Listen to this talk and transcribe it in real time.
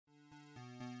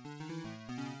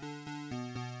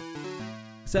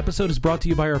This episode is brought to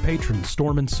you by our patrons,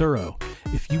 Storm and Suro.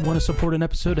 If you want to support an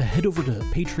episode, head over to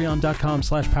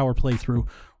patreon.com/powerplaythrough,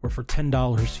 where for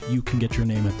 $10, you can get your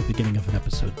name at the beginning of an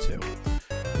episode too.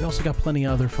 We also got plenty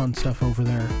of other fun stuff over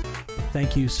there.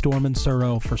 Thank you, Storm and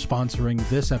Suro, for sponsoring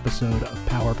this episode of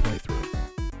Power Playthrough.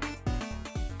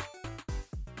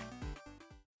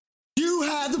 You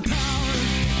had the power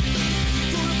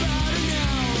for about an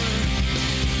hour.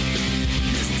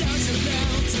 Nostalgia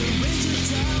bound to raise your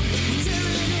town. We're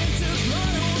tearing into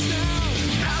blood holes now.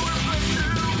 Power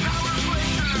Playthrough, Power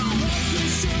Playthrough. Love the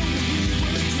show that we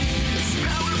were kids.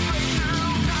 Power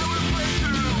Playthrough, Power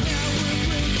Playthrough. Now we're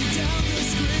breaking down the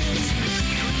script.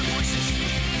 Hear the voices.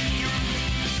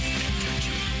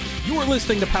 You are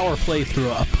listening to Power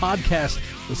Playthrough, a podcast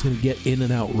that's going to get in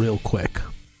and out real quick.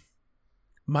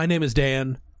 My name is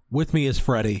Dan. With me is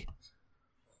Freddie.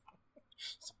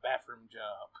 It's a bathroom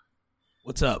job.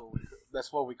 What's up?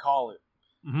 That's what we call it.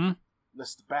 Mm-hmm.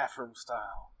 That's the bathroom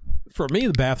style. For me,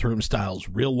 the bathroom style's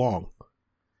real long.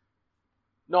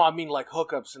 No, I mean like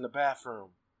hookups in the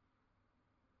bathroom.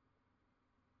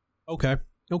 Okay.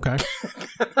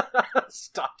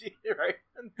 Stop you, right?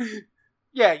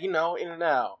 Yeah, you know, in and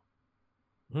out.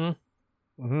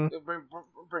 Mm-hmm.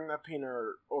 Bring that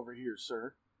peanut over here,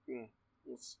 sir.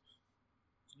 Let's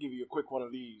give you a quick one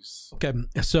of these. Okay,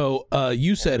 so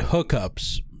you said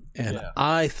hookups, and Yeah.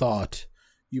 I thought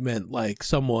you meant like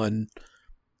someone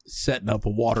setting up a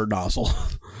water nozzle.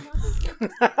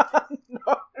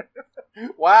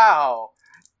 Wow.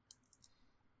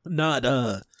 Not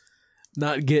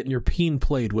getting your peen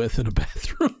played with in a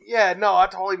bathroom. Yeah, no, I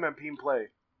totally meant peen play.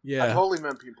 Yeah. I totally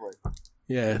meant peen play.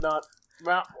 Yeah.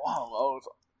 Wow. Oh,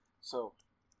 so.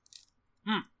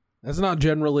 That's not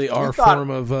generally our thought-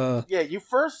 form of Yeah, you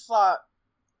first thought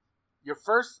your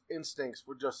first instincts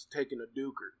were just taking a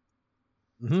duker.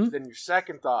 mhm. Then your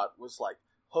second thought was like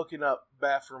hooking up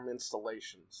bathroom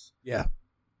installations. Yeah.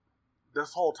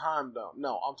 This whole time, though,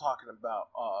 no, I'm talking about,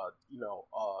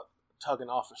 tugging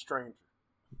off a stranger.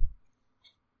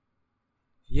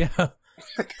 Yeah.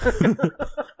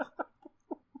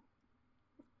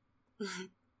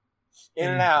 In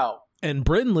and out. And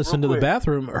Britton listened to Real the quick.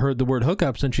 bathroom, heard the word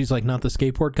hookups, and she's like, not the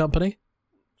skateboard company?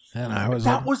 And I was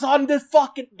That like, was on the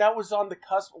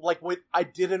cusp. Like, I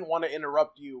didn't want to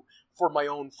interrupt you for my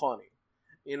own funny.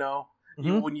 You know?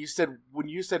 Mhm. When you said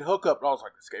hookup, I was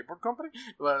like, the skateboard company?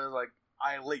 But I was like,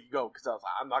 I let you go because I was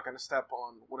like, I'm not going to step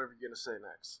on whatever you're going to say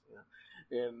next. You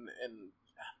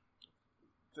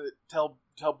know? Tell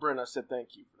Bryn I said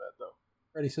thank you for that, though.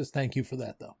 Freddie says thank you for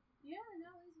that, though. Yeah, no,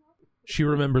 he's welcome. She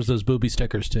remembers those booby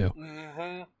stickers, too.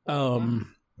 Mm-hmm.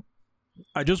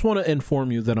 I just want to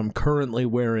inform you that I'm currently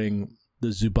wearing the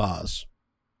Zubaz.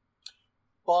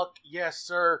 Fuck yes,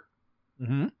 sir.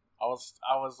 Mm-hmm. I was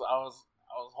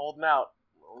holding out.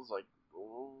 I was like,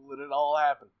 oh, let it all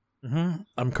happen. Mm-hmm.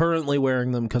 I'm currently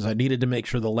wearing them because I needed to make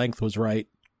sure the length was right.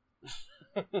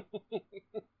 I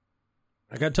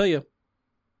gotta tell you,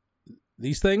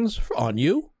 these things on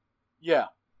you, Yeah,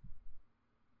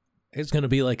 it's gonna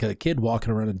be like a kid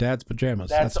walking around in dad's pajamas.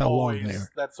 That's how long they are.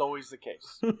 That's always the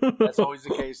case. That's always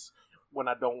the case when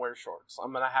I don't wear shorts.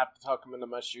 I'm gonna have to tuck them into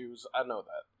my shoes. I know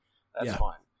that. That's Yeah.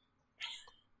 fine.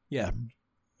 Yeah,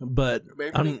 but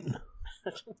Maybe. I'm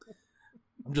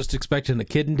just expecting a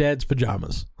kid in dad's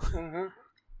pajamas Mm-hmm.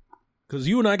 because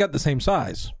you and I got the same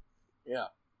size. Yeah.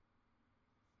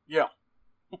 Yeah.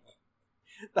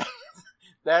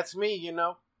 That's me. You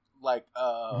know, like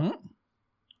Mhm.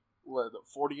 what,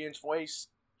 40-inch waist,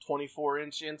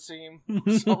 24-inch inseam.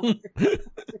 So,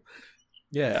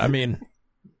 Yeah, I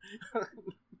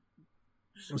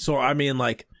mean,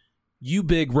 like you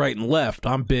big right and left,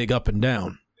 I'm big up and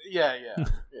down. yeah.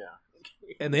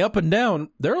 And the up and down,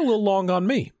 they're a little long on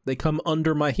me. They come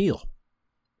under my heel.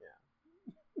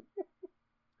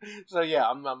 So yeah,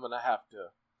 I'm gonna have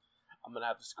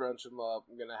to scrunch them up.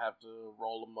 I'm gonna have to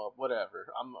roll them up. Whatever.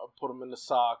 I'm gonna put them in the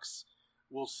socks.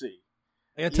 We'll see.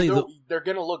 I gotta tell you, They're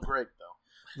gonna look great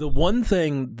though. the one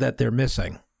thing that they're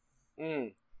missing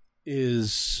Mm.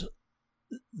 is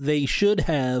they should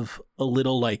have a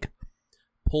little like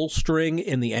pull string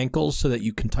in the ankles so that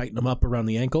you can tighten them up around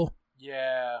the ankle.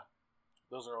 Yeah,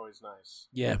 those are always nice.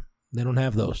 Yeah, they don't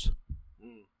have those.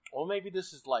 Well, maybe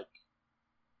this is like.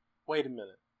 Wait a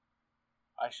minute.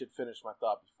 I should finish my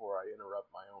thought before I interrupt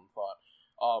my own thought.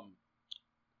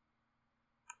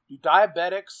 Do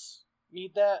diabetics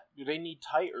need that? Do they need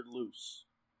tight or loose?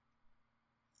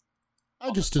 I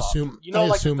just assume. You know, I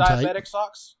like assume the diabetic tight.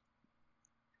 socks?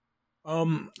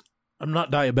 I'm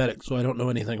not diabetic, so I don't know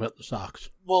anything about the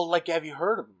socks. Well, like, have you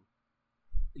heard of them?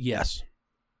 Yes.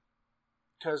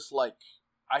 Because, like,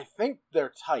 I think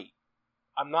they're tight.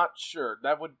 I'm not sure.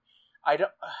 That would, I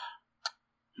don't.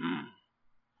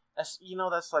 That's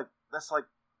like,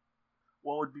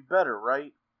 what would be better,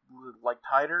 right? Like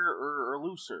tighter or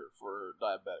looser for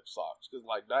diabetic socks? Because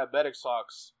like diabetic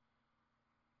socks,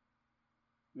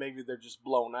 maybe they're just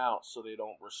blown out so they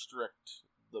don't restrict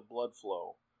the blood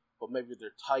flow, but maybe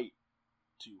they're tight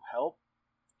to help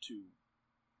to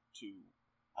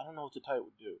I don't know what the tight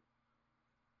would do.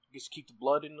 Just keep the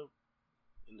blood in the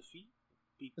feet.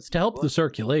 It's to help the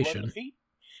circulation. Blood in the feet?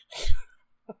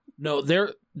 No,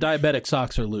 their diabetic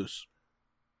socks are loose.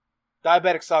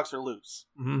 Diabetic socks are loose.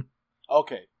 Mm-hmm.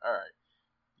 Okay, all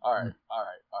right.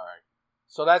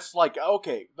 So that's like,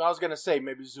 okay, I was going to say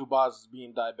maybe Zubaz is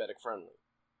being diabetic friendly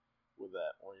with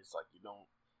that, where it's like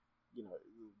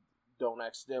don't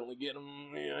accidentally get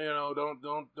them,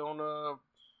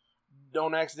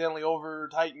 don't accidentally over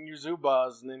tighten your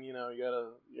Zubaz, and then you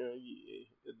gotta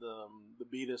the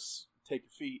beatus take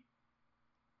your feet.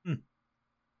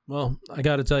 Well, I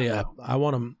got to tell you, I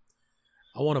want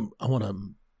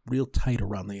them real tight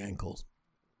around the ankles.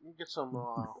 You get some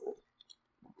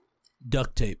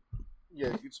Duct tape. yeah,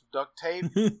 get some duct tape.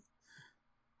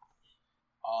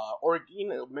 Or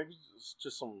maybe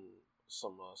just some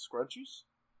scrunchies.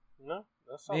 That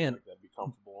sounds Man. like that'd be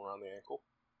comfortable around the ankle.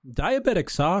 Diabetic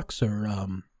socks are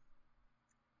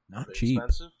not Bit cheap.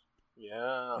 expensive.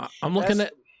 Yeah, I'm looking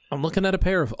at a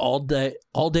pair of all day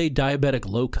diabetic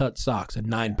low cut socks, a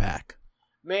 9-pack.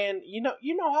 man. You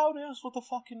know how it is with the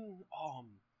fucking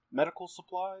medical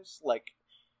supplies, like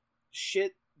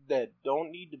shit that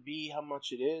don't need to be how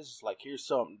much it is. Like here's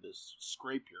something to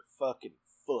scrape your fucking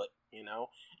foot, and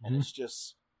it's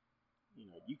just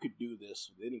you could do this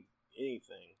with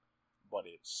anything, but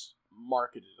it's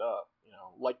marketed up,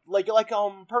 like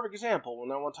perfect example. When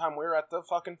that one time we were at the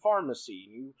fucking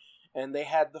pharmacy and they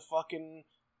had the fucking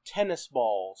tennis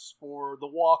balls for the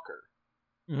walker,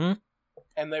 Mm-hmm.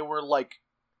 and they were like,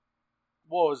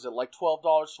 what was it, like $12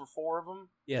 for 4 of them?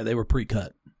 Yeah, they were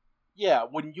pre-cut. Yeah,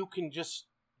 when you can just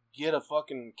get a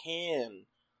fucking can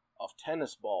of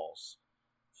tennis balls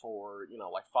for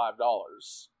like $5,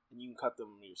 and you can cut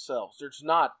them yourselves. It's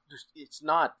not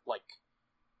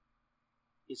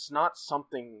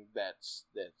something that's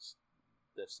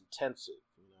intensive.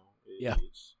 Yeah. You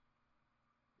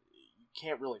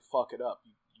can't really fuck it up.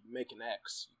 You make an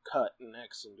X, you cut an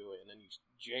X into it, and then you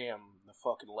jam the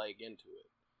fucking leg into it,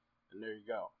 and there you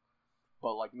go.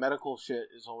 But like medical shit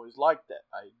is always like that.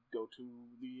 I go to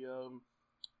the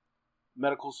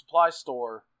medical supply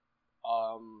store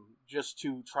just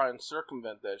to try and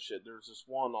circumvent that shit. There's this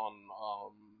one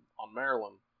on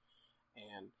Maryland,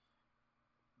 and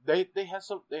they had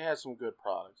some good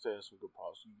products. They had some good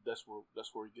products. That's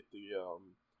where you get the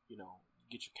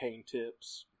get your cane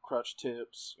tips, your crutch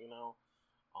tips.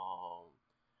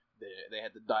 They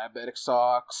had the diabetic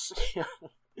socks.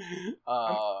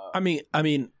 I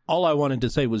mean, all I wanted to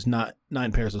say was not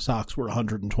 9 pairs of socks were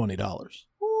 $120.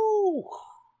 Woo.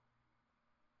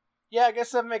 Yeah, I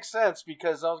guess that makes sense,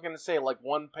 because I was gonna say like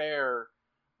one pair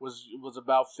was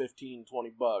about $15-20,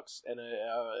 and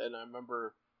I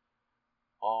remember,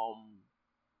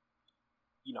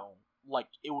 like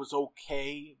it was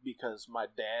okay because my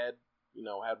dad,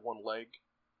 had one leg,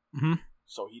 Mm-hmm.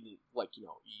 so he didn't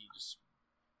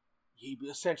he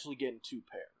essentially getting 2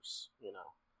 pairs,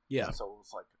 Yeah. So it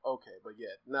was like, okay, but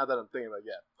yeah, now that I'm thinking about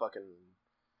fucking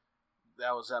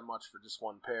that was that much for just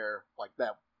one pair, like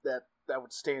that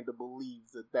would stand to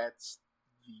believe that that's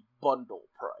the bundle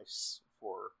price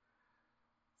for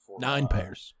 9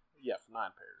 pairs. Yeah, for 9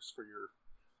 pairs for your.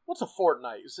 What's a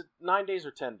fortnight? Is it 9 days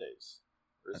or 10 days?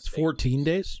 Or is That's it 14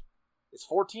 days. It's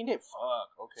 14 days. Fuck.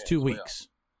 Okay. It's 2 way weeks. off.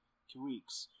 2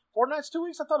 weeks. Fortnight's 2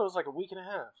 weeks. I thought it was like a week and a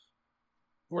half.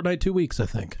 Fortnite 2 weeks, I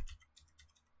think.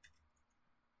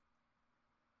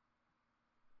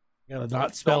 You gotta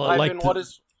not spell Don't it type like in the- what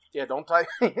is. Yeah, don't type.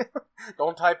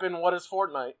 Don't type in what is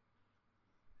Fortnite.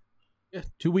 Yeah,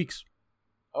 2 weeks.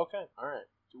 Okay. All right.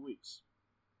 2 weeks.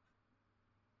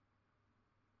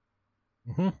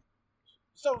 Mm-hmm.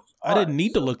 So I didn't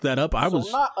need to look that up. I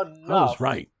was not I enough was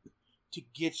right. to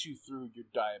get you through your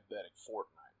diabetic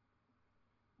fortnight.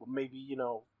 Well, maybe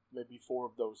 4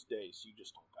 of those days you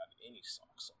just don't got any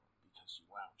socks on because you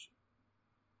lounging.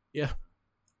 Yeah.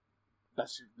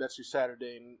 That's your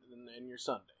Saturday and your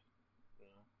Sunday.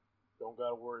 Don't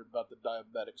gotta worry about the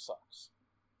diabetic socks,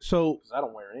 So, because I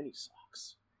don't wear any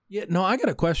socks. yeah, no, I got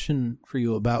a question for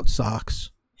you about socks.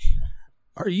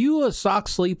 Are you a sock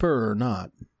sleeper or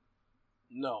not?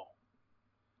 No.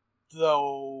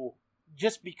 Though,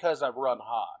 just because I run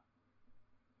hot.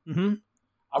 Mm-hmm.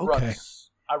 I Okay.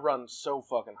 run so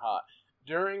fucking hot.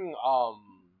 During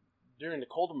during the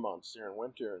colder months, during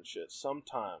winter and shit,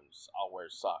 sometimes I'll wear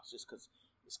socks just because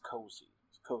it's cozy.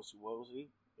 It's cozy wozy,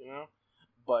 you know?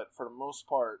 But for the most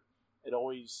part, it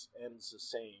always ends the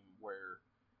same, where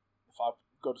if I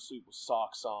go to sleep with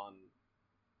socks on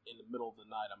in the middle of the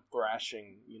night, I'm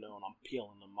thrashing, you know, and I'm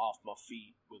peeling them off my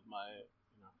feet with my,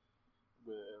 you know,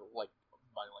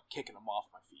 by kicking them off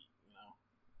my feet, you know?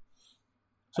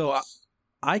 So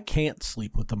I can't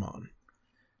sleep with them on.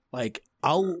 Like,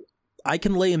 I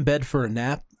can lay in bed for a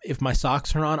nap. If my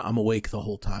socks are on, I'm awake the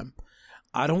whole time.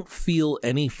 I don't feel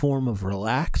any form of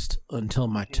relaxed until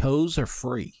my toes are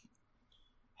free.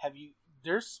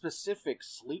 There's specific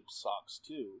sleep socks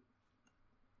too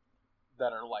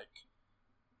that are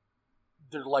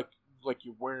they're like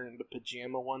you're wearing the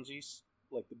pajama onesies,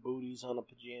 like the booties on the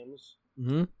pajamas.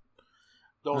 Mm-hmm.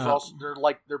 Those also,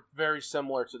 they're very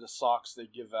similar to the socks they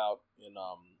give out in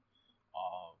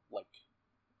like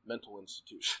mental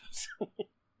institutions.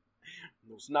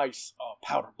 Those nice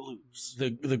powder blues.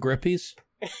 The grippies?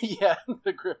 Yeah,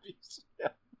 the grippies. Yeah.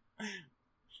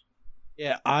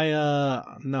 Yeah,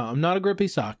 no, I'm not a grippy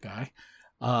sock guy.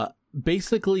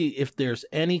 Basically, if there's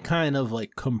any kind of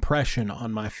like compression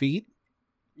on my feet,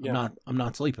 Yeah. I'm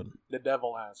not sleeping. The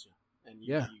devil has you, and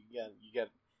you got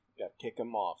to kick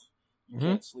him off. You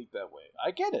can't sleep that way.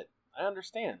 I get it. I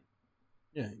understand.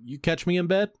 Yeah, you catch me in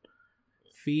bed,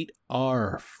 feet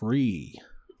are free.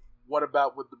 What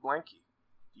about with the blankie?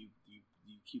 Do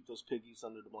you keep those piggies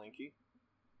under the blankie?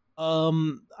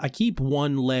 I keep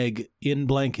one leg in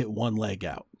blanket, one leg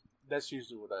out. That's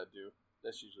usually what I do.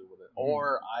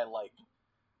 Or I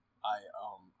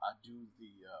do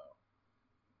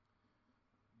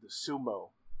the sumo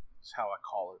is how I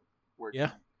call it.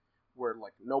 Where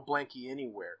like no blankie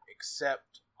anywhere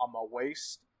except on my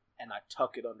waist, and I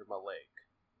tuck it under my leg,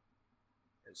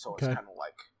 and so it's kind of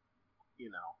like, you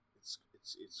know,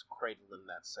 it's cradling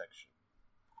that section.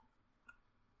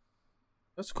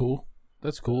 That's cool.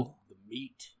 That's cool. The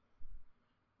meat,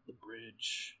 the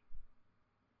bridge,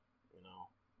 you know,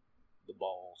 the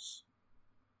balls,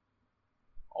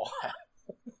 all that.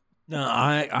 No,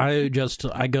 I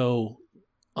go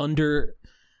under.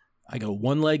 I go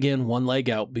one leg in, one leg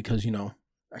out because, you know,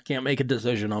 I can't make a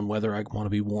decision on whether I want to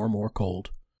be warm or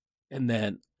cold. And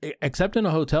then, except in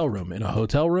a hotel room. In a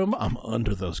hotel room, I'm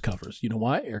under those covers. You know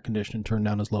why? Air conditioning turned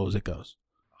down as low as it goes.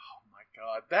 Oh my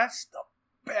god, that's the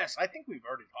best. I think we've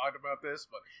already talked about this,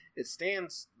 but it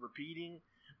stands repeating.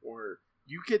 Or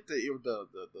you get the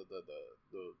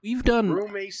We've done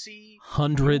room AC,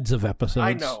 hundreds of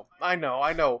episodes. I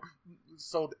know.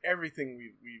 So everything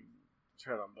we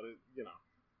turn on, but you know,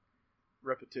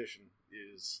 repetition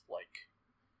is like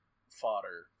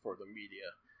fodder for the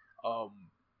media.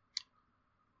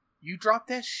 You drop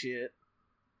that shit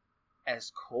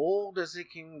as cold as it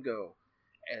can go,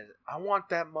 and I want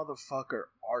that motherfucker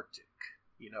Arctic,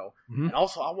 you know. Mm-hmm. And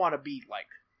also I want to be like,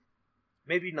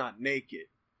 maybe not naked,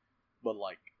 but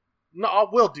like, no, I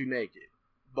will do naked,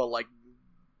 but like,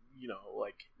 you know,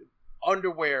 like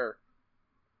underwear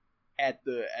at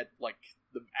like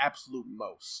the absolute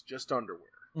most, just underwear.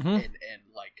 Mm-hmm. And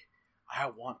like, I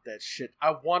want that shit.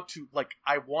 I want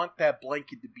that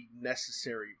blanket to be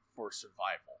necessary for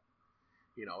survival.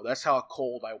 You know, that's how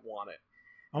cold I want it.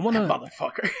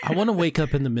 Motherfucker. I want to wake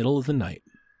up in the middle of the night.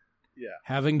 Yeah.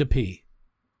 Having to pee.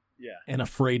 Yeah. And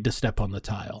afraid to step on the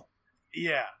tile.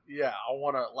 Yeah. I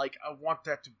want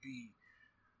that to be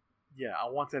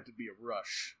a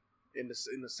rush. In the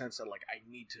sense that like I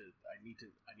need to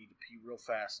pee real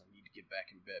fast. I need to get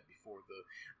back in bed before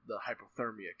the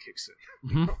hypothermia kicks in.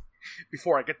 Mm-hmm.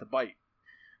 Before I get the bite,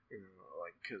 you know,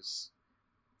 like, because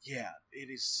it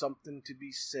is something to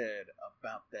be said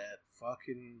about that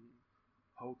fucking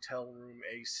hotel room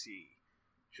AC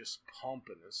just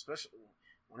pumping, especially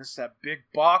when it's that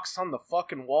big box on the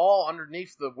fucking wall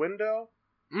underneath the window.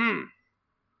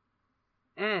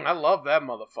 I love that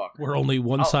motherfucker. Where only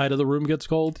one side of the room gets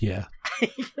cold? Yeah.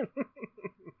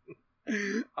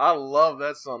 I love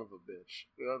that son of a bitch.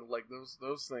 Like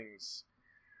those things.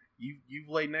 You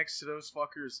lay next to those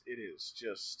fuckers, it is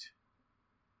just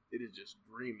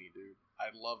dreamy, dude.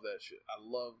 I love that shit. I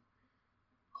love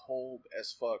cold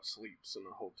as fuck sleeps in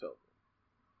a hotel room.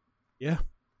 Yeah.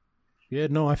 Yeah,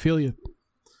 no, I feel you.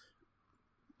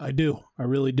 I do. I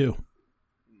really do.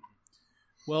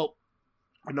 Well,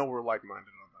 I know we're like-minded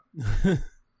on that.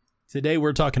 Today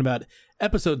we're talking about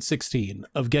episode 16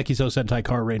 of Gekiso Sentai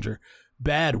Car Ranger,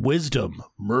 Bad Wisdom,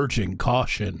 Merging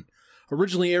Caution.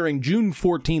 Originally airing June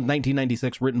 14,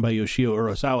 1996, written by Yoshio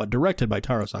Urasawa, directed by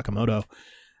Taro Sakamoto.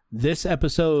 This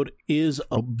episode is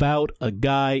about a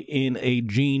guy in a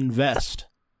jean vest.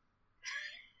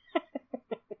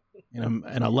 and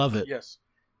I love it. Yes.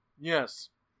 Yes.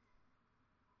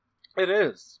 It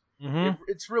is. Mm-hmm.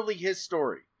 It's really his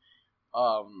story.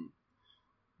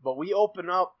 But we open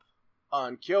up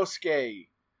on Kyosuke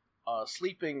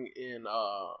sleeping in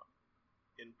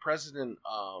President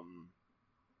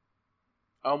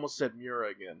I almost said Miura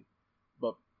again,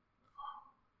 but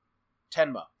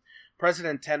Tenma.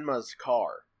 President Tenma's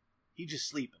car. He just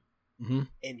sleeping. Mm-hmm.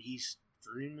 And he's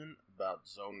dreaming about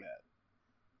Zonet.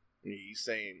 And he's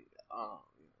saying,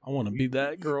 I want to be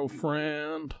that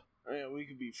girlfriend. yeah, we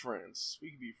could be friends.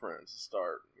 We could be friends to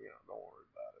start. Don't worry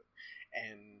about it.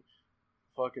 And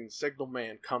fucking Signal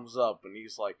Man comes up and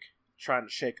he's like trying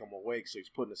to shake him awake, so he's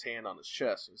putting his hand on his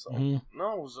chest. He's like,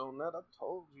 No, Zonet, I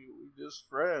told you, we're just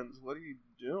friends. What are you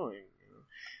doing?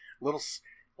 Little,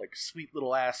 like, sweet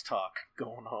little ass talk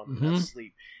going on in that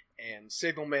sleep. And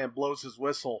Signal Man blows his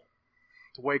whistle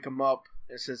to wake him up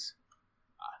and says,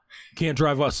 Can't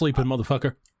drive while sleeping,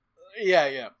 motherfucker.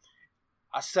 Yeah.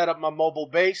 I set up my mobile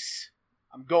base.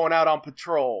 I'm going out on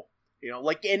patrol.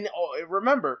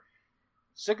 Remember,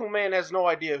 Signal Man has no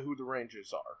idea who the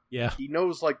Rangers are. Yeah. He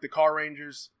knows, like, the Car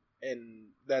Rangers, and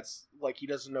that's, like, he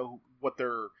doesn't know what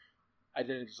their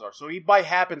identities are. So he, by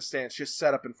happenstance, just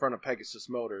set up in front of Pegasus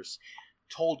Motors,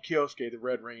 told Kyosuke, the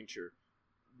Red Ranger,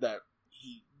 that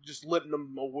he just letting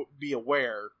them be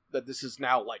aware that this is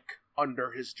now, like,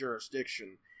 under his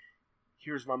jurisdiction.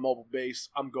 Here's my mobile base.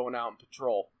 I'm going out on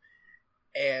patrol.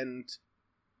 And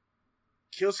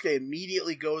Kyosuke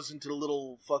immediately goes into the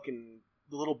little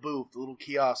booth, the little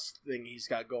kiosk thing he's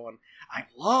got going. I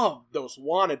love those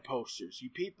wanted posters. You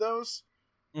peep those?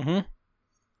 Mm-hmm.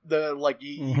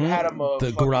 You had them.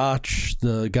 The Garage,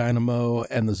 the Dynamo,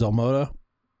 and the Zelmoda.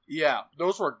 Yeah,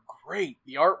 those were great.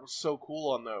 The art was so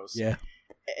cool on those. Yeah.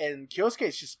 And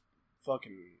Kyosuke's just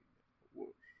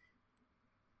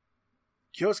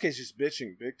Kyosuke's just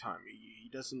bitching big time. He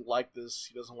doesn't like this.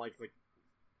 He doesn't like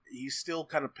he's still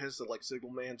kind of pissed that, like,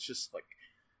 Signal Man's just, like,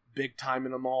 big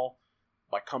timing them all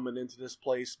by coming into this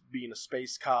place, being a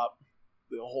space cop,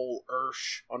 the whole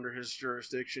Ursh under his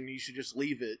jurisdiction. He should just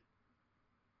leave it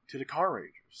to the Car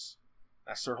Rangers.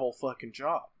 That's their whole fucking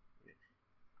job.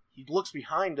 He looks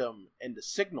behind him, and the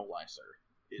signalizer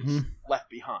is left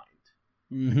behind.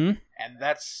 Mm-hmm. And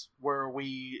that's where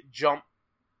we jump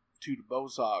to the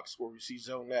Bozox, where we see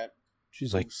Zonet.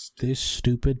 She's like, this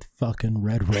stupid fucking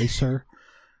Red Racer.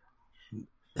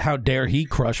 How dare he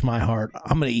crush my heart?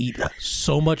 I'm going to eat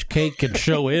so much cake and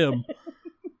show him.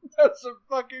 That's a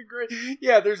fucking great...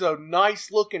 Yeah, there's a nice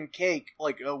looking cake,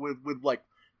 like, with like,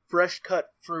 fresh cut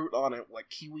fruit on it, like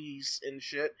kiwis and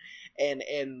shit. And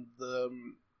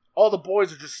all the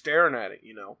boys are just staring at it,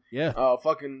 Yeah.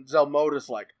 Fucking Zelmoda's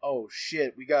like, oh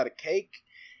shit, we got a cake?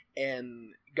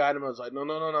 And Dynama's like, no,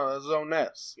 that's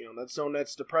Zonet's. That's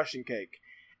Zonet's depression cake.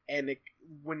 And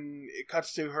when it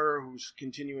cuts to her, who's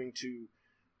continuing to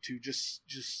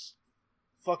just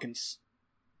fucking...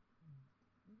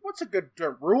 What's a good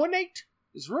term? Ruinate?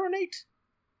 Is ruinate?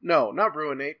 No, not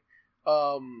ruinate.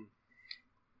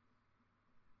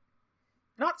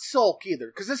 Not sulk either,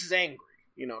 because this is angry.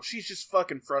 She's just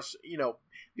fucking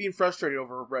being frustrated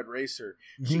over a Red Racer.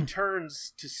 Mm-hmm. She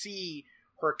turns to see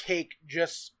her cake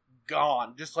just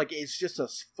gone. Just like it's just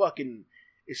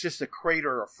a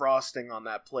crater of frosting on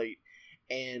that plate.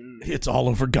 And it's all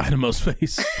over Dynamo's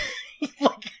face.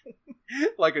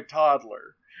 like a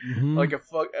toddler. Mm-hmm.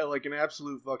 Like an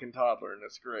absolute fucking toddler, and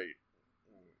it's great.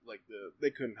 Like they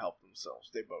couldn't help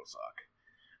themselves. They both suck.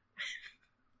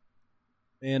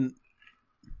 And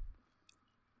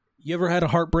you ever had a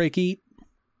heartbreak eat?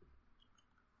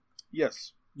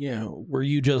 Yes. Yeah, where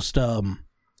you just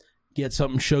get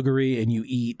something sugary and you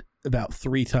eat about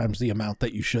 3 times the amount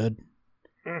that you should.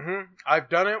 Mm-hmm. I've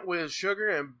done it with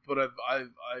sugar, but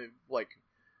I've like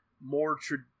more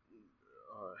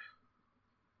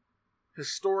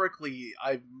historically,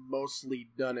 I've mostly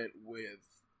done it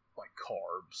with, like,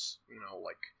 carbs.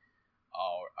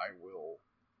 I will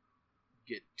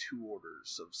get 2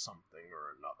 orders of something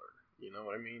or another. You know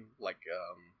what I mean? Like,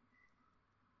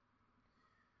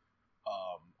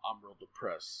 I'm real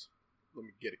depressed. Let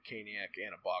me get a Caniac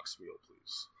and a box meal,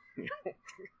 please.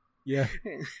 Yeah.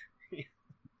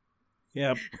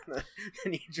 Yeah.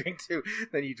 Then you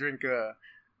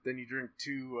drink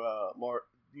 2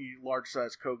 large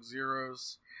size Coke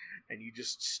Zeros, and you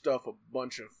just stuff a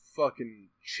bunch of fucking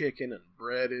chicken and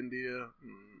bread into you,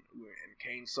 and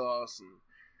cane sauce, and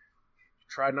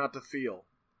try not to feel.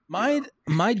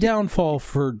 My downfall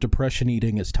for depression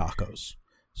eating is tacos,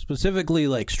 specifically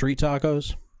like street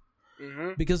tacos,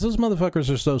 because those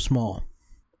motherfuckers are so small,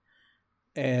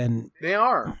 and they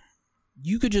are.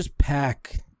 You could just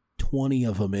pack 20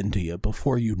 of them into you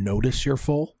before you notice you're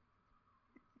full.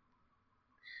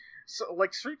 So,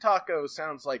 like, street taco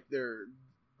sounds like they're,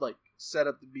 like, set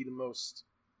up to be the most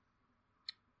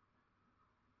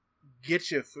get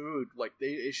you food. Like,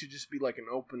 it should just be like an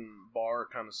open bar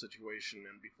kind of situation,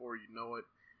 and before you know it,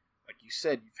 like you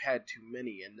said, you've had too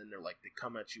many, and then they're like, they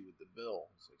come at you with the bill.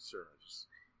 It's like, sir, I just,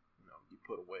 you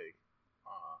put away.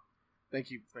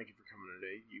 Thank you for coming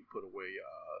today. You put away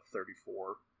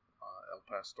 34 El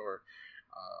Pastor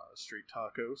street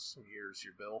tacos, and here's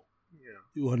your bill.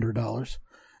 $200.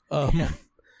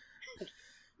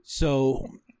 So,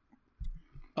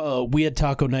 we had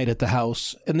taco night at the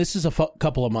house, and this is a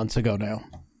couple of months ago now.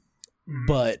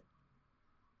 But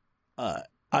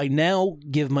I now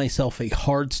give myself a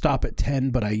hard stop at 10,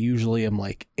 but I usually am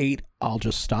like 8. I'll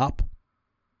just stop.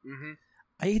 Mm-hmm.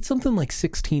 I ate something like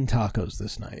 16 tacos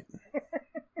this night.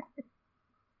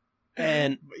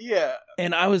 And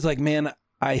I was like, man,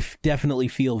 I definitely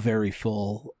feel very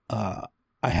full. I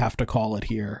have to call it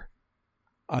here.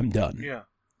 I'm done.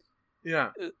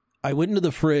 Yeah. I went into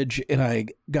the fridge and I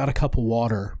got a cup of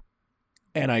water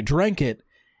and I drank it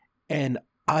and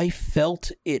I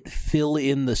felt it fill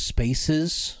in the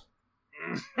spaces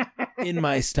in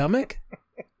my stomach.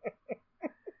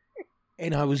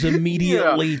 And I was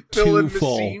immediately too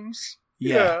full. Seams.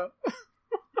 Yeah.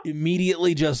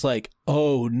 Immediately just like,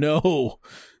 oh no.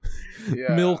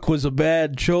 Yeah. Milk was a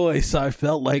bad choice. I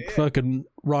felt like fucking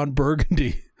Ron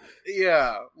Burgundy.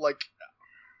 Yeah, like,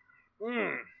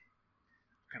 I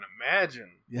can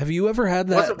imagine. Have you ever had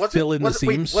that fill in the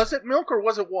seams? Was it milk or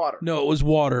was it water? No, it was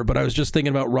water, but I was just thinking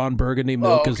about Ron Burgundy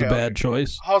milk as a bad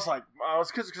choice. I was like,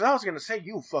 because I was going to say,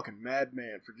 you fucking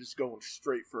madman for just going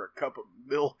straight for a cup of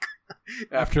milk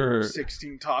after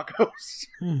 16 tacos.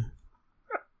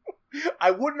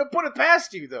 I wouldn't have put it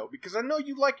past you, though, because I know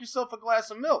you like yourself a glass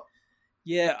of milk.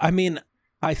 Yeah, I mean,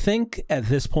 I think at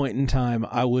this point in time,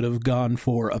 I would have gone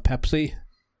for a Pepsi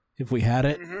if we had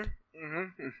it.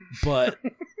 But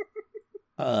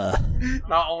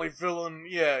not only filling,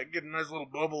 getting a nice little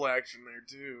bubble action there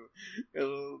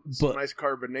too. Some nice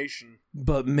carbonation.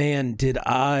 But man, did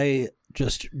I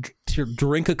just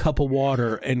drink a cup of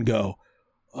water and go,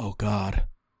 oh God,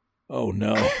 oh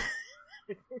no.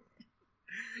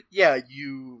 Yeah,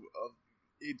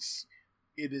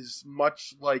 it is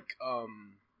much like,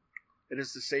 it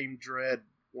is the same dread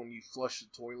when you flush the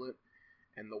toilet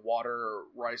and the water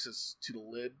rises to the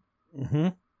lid. Mm-hmm.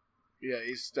 Yeah,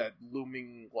 it's that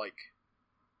looming, like,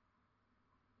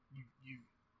 you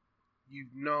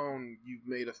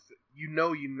made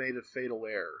a fatal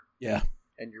error. Yeah.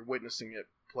 And you're witnessing it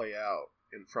play out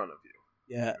in front of you.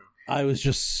 Yeah, I was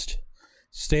just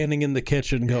standing in the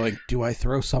kitchen going, do I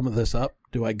throw some of this up?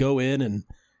 Do I go in and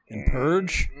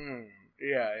purge?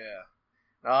 Yeah.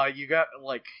 You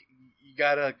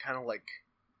gotta kind of like...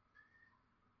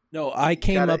 No, I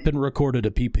came up and recorded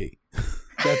a PP.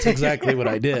 That's exactly what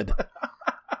I did.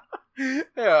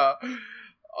 Yeah.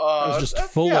 I was just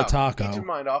full of taco. Get your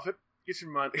mind off it. Get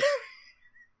your mind...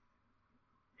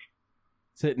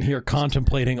 Sitting here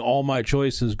contemplating all my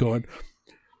choices going,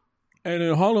 and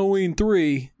in Halloween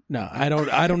 3... No, I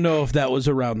don't know if that was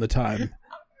around the time.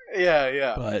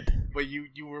 Yeah. But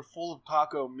you were full of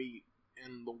taco meat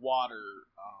in the water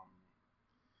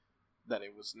that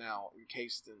it was now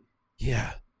encased in.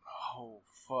 Yeah. Oh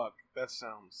fuck, that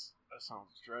sounds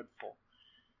dreadful.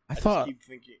 I keep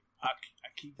thinking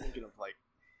of like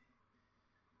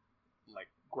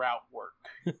grout work,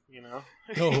 you know?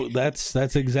 Oh, that's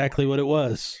exactly what it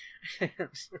was.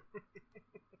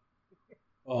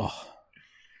 Oh.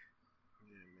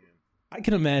 I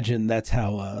can imagine that's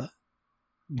how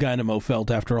Dynamo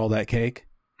felt after all that cake.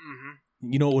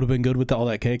 Mm-hmm. You know what would have been good with all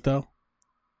that cake, though?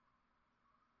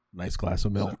 Nice glass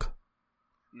of milk.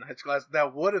 Nice glass.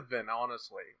 That would have been,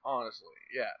 honestly.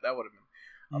 Yeah, that would have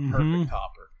been a perfect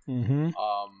topper. Mm-hmm.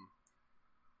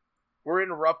 We're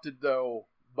interrupted, though,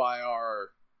 by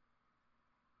our,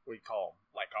 what do you call him?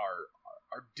 Like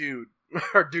our dude.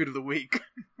 Our dude of the week.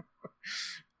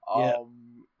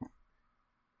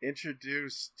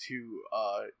 Introduced to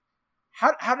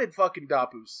how did fucking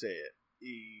Dapu say it?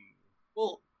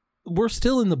 Well, we're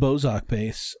still in the Bozak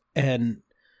base, and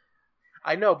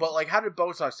I know, but like, how did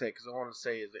Bozak say it? Because I want to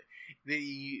say, is it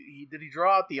did he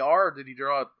draw out the R, or did he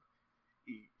draw out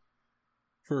E?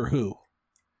 For who?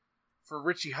 For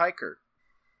Richie Hiker.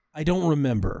 I don't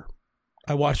remember.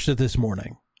 I watched it this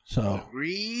morning, so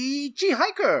Richie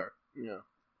Hiker. Yeah,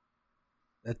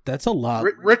 that's a lot.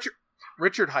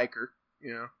 Richard Hiker.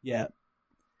 Yeah.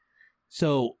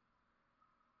 So,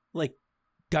 like,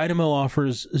 Dynamo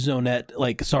offers Zonette,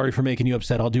 like, sorry for making you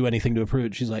upset. I'll do anything to approve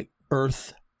it. She's like,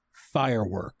 Earth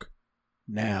Firework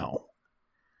now.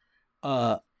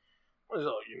 We're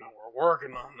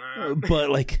working on that. But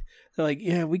like, they're like,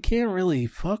 yeah, we can't really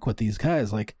fuck with these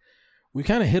guys. Like, we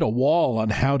kind of hit a wall on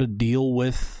how to deal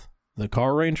with the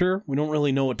Car Ranger. We don't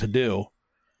really know what to do.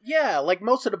 Yeah, like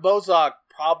most of the Bozak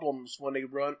problems when they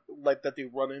run, like that they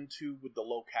run into with the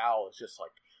locale is just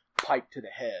like pipe to the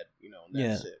head, you know, and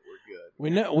that's it.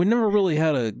 We're good. We never really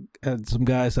had some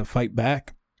guys that fight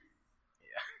back.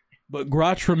 Yeah. But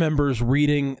Grotch remembers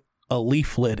reading a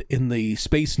leaflet in the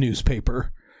space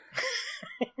newspaper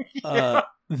that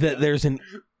there's an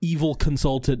evil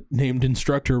consultant named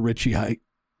Instructor Richie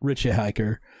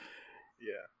Hiker.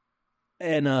 Yeah.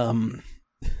 And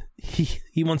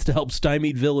he wants to help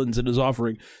stymied villains and is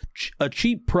offering a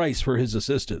cheap price for his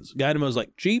assistance. Gynemo's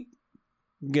like, cheap?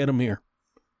 Get him here.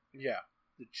 Yeah.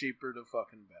 The cheaper the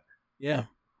fucking better.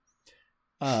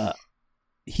 Yeah.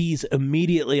 He's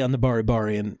immediately on the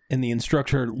Baribari, and the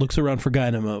instructor looks around for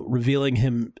Gynamo, revealing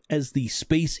him as the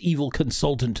space evil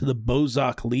consultant to the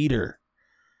Bozak leader.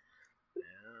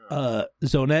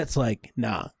 Zonette's like,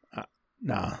 nah.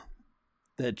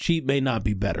 That cheap may not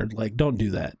be better. Like, don't do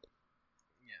that.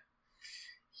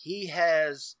 He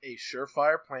has a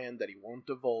surefire plan that he won't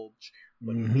divulge,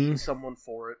 but he needs someone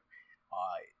for it.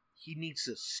 He needs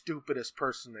the stupidest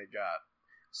person they got.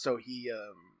 So he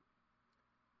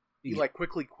like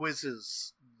quickly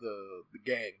quizzes the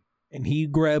gang. And he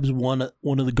grabs one of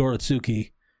the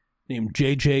Goratsuki named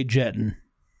JJ Jetton.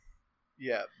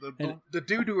 Yeah, the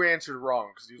dude who answered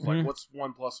wrong, because he was like, what's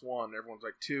 1 + 1? Everyone's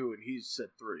like 2, and he said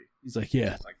 3. He's like,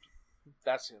 yeah. He's like,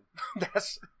 that's him.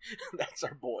 that's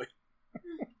our boy.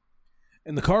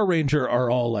 And the Car Ranger are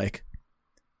all like,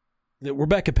 we're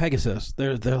back at Pegasus.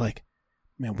 They're like,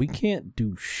 man, we can't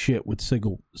do shit with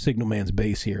Signal Man's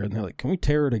base here. And they're like, can we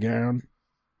tear it down?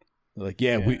 They're like,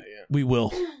 yeah, we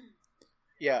will.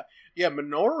 Yeah,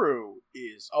 Minoru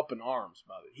is up in arms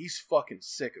about it. He's fucking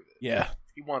sick of it. Yeah.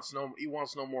 He wants no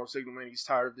more Signal Man. He's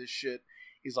tired of this shit.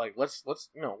 He's like, let's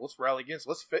rally against.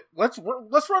 Let's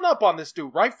run up on this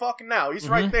dude right fucking now. He's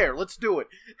right there. Let's do it.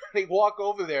 They walk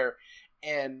over there,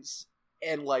 and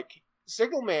like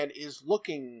Signal Man is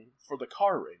looking for the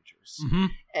Car Rangers,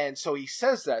 and so he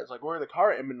says that it's like, where are the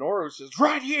car? And Minoru says,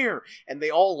 right here, and they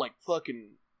all like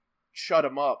fucking shut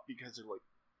him up because they're like,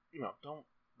 don't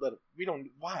let it. We don't.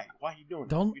 Why are you doing?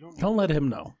 Don't let him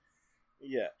know.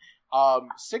 Yeah.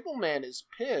 Signal Man is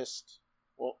pissed.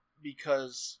 Well,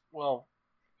 because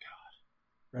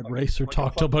Red Racer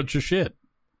talked a bunch of shit.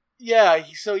 Yeah,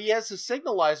 so he has a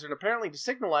signalizer, and apparently the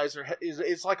signalizer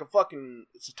is like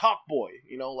it's a talk boy,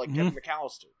 like Kevin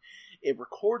McAllister. It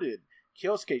recorded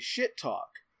Kyosuke's shit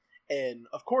talk, and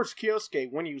of course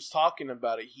Kyosuke, when he was talking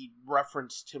about it, he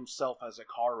referenced himself as a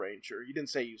Car Ranger. He didn't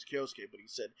say he was Kyosuke, but he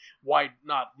said, why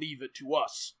not leave it to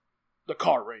us, the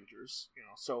Car Rangers?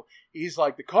 So he's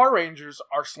like, the Car Rangers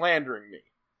are slandering me.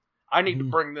 I need to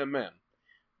bring them in,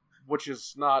 which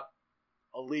is not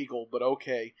illegal, but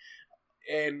okay.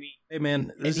 And hey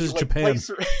man, this is Japan.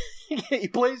 He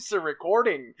plays the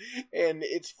recording, and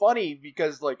it's funny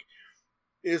because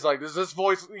it's like, does this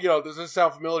voice, does this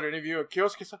sound familiar to any of you? And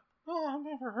Kyosuke's like, oh, I've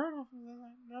never heard of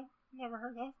that. No, never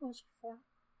heard that voice before.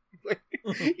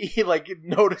 He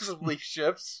noticeably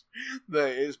shifts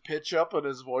his pitch up in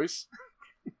his voice.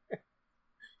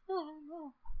 Oh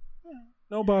no,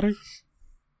 nobody.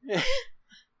 Yeah.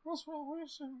 That's what we're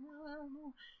saying. I don't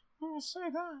know who would say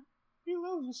that. You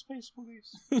love the space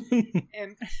police.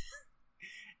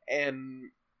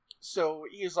 and so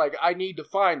he's like, I need to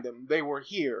find them. They were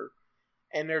here.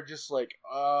 And they're just like,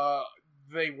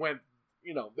 they went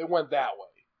that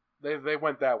way. They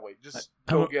went that way. Just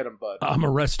go get them, bud. I'm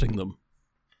arresting them.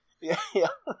 Yeah.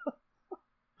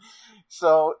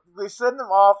 So they send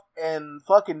him off, and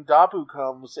fucking Dapu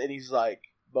comes, and he's like,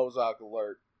 Bozak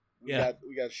alert. We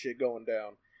got shit going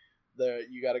down.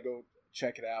 You gotta go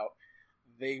check it out.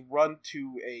 They run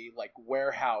to a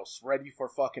warehouse ready for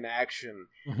fucking action,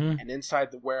 and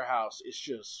inside the warehouse it's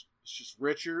just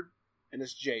Richard and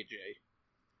it's JJ,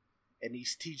 and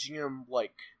he's teaching him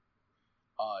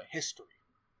history.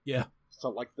 Yeah.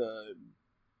 So the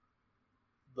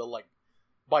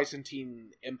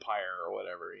Byzantine Empire or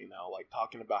whatever,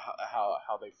 talking about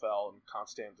how they fell and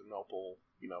Constantinople,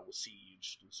 was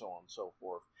sieged and so on and so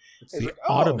forth. It's the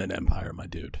Ottoman Empire, my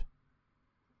dude.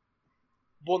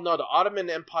 Well, no, the Ottoman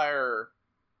Empire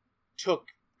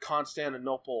took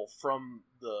Constantinople from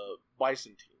the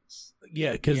Byzantines.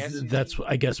 Yeah, because that's,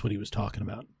 I guess, what he was talking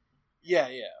about. Yeah.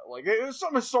 It was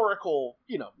some historical,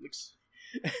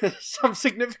 some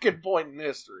significant point in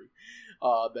history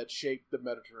that shaped the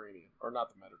Mediterranean. Or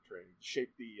not the Mediterranean,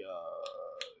 shaped the...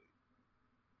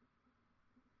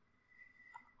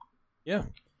 Yeah.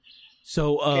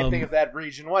 So, Can't think of that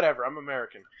region. Whatever. I'm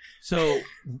American. So,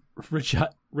 Rich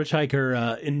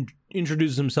Hiker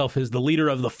introduces himself as the leader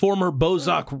of the former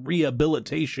Bozak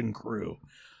Rehabilitation Crew,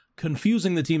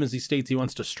 confusing the team as he states he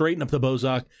wants to straighten up the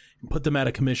Bozak and put them out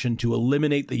of commission to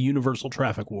eliminate the universal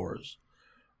traffic wars.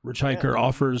 Rich Hiker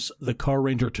offers the Car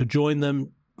Ranger to join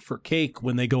them for cake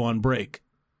when they go on break.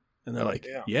 And they're like,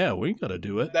 yeah we gotta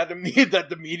do it. That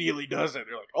immediately does it.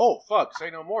 They're like, oh, fuck, say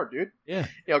no more, dude. Yeah.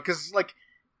 You know, because, like,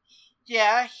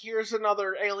 yeah, here's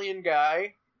another alien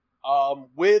guy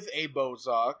with a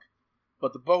Bozak,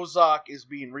 but the Bozak is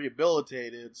being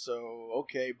rehabilitated, so,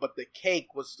 okay, but the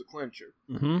cake was the clincher.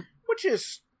 Mm-hmm. Which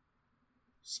is,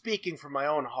 speaking from my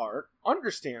own heart,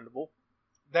 understandable.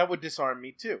 That would disarm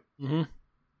me, too. Mm-hmm.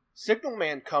 Signal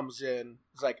Man comes in,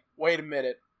 he's like, wait a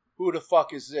minute, who the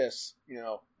fuck is this? You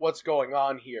know, what's going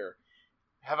on here?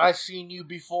 Have I seen you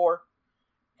before?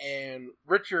 And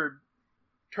Richard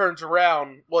turns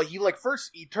around. Well, he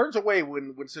turns away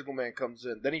when Signal Man comes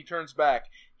in. Then he turns back,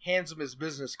 hands him his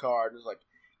business card, and is like,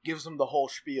 gives him the whole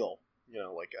spiel. You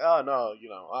know, like, oh no, you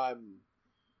know, I'm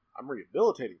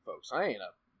rehabilitating folks. I ain't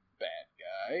a bad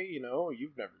guy. You know,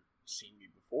 you've never seen me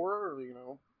before. You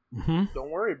know,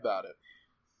 don't worry about it.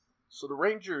 So the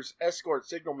Rangers escort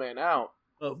Signal Man out.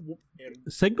 And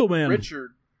Signal Man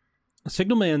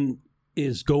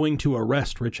is going to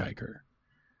arrest Rich Hiker.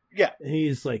 Yeah. And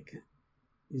he's like,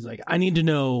 I need to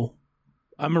know.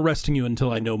 I'm arresting you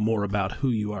until I know more about who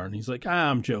you are. And he's like,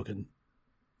 I'm joking.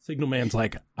 Signal Man's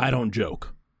like, I don't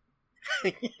joke.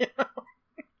 Real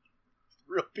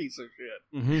piece of shit.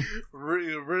 Mm-hmm.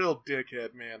 Real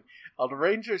dickhead, man. The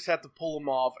Rangers have to pull him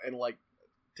off and like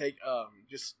take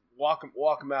just walk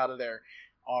him out of there.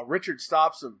 Richard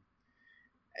stops him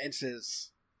and says,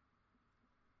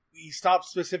 he stops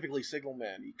specifically Signal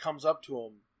Man. He comes up to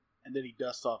him and then he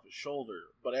dusts off his shoulder.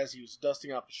 But as he was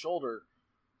dusting off his shoulder,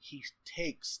 he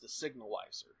takes the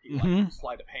signalizer. He like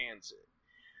sleight of hands it.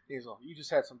 He's like, you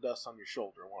just had some dust on your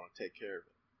shoulder. I want to take care of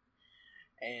it.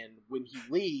 And when he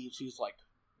leaves, he's like,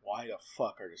 why the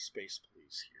fuck are the space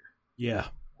police here?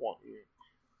 Yeah.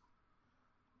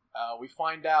 We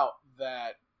find out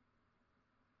that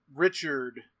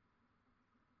Richard,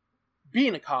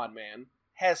 being a con man,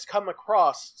 has come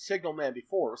across Signal Man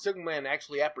before. Signal Man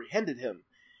actually apprehended him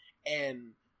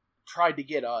and tried to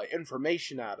get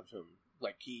information out of him.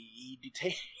 Like, he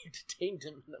detained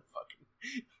him in a fucking...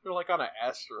 They're like on an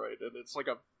asteroid, and it's like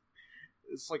a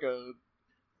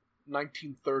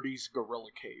 1930s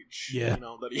gorilla cage, yeah. You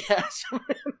know, that he has.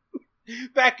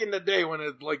 Back in the day when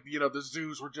it, like, you know, the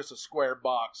zoos were just a square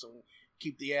box and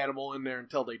keep the animal in there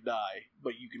until they die,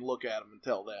 but you can look at them and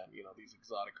tell them, you know, these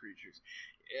exotic creatures.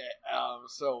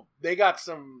 So they got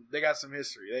some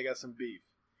history, they got some beef.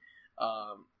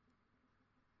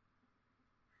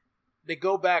 They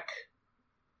go back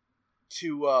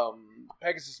to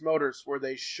Pegasus Motors, where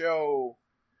they show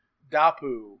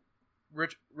Dapu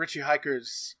Richie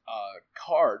Hiker's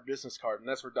business card, and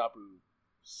that's where Dapu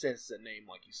says the name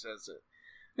like he says it.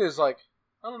 He's like,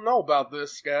 I don't know about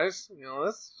this, guys. You know,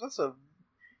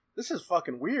 this is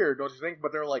fucking weird, don't you think?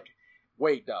 But they're like,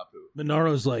 wait, Dapu.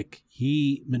 Minoru's like,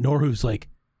 he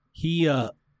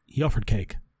offered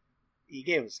cake. He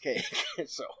gave us cake,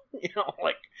 so, you know,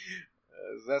 like,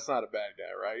 that's not a bad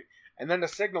guy, right? And then the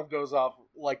signal goes off,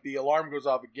 like the alarm goes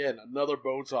off again, another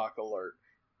Bozak alert.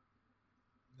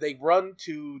 They run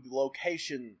to the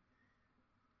location,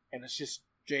 and it's just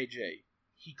JJ.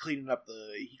 He cleaning up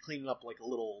like a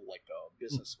little like a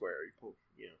business square.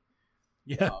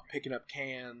 Picking up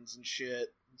cans and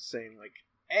shit, and saying like,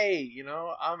 "Hey, you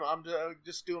know, I'm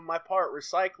just doing my part,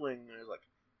 recycling." And I was like,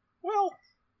 "Well,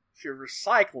 if you're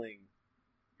recycling,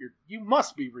 you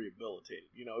must be rehabilitated.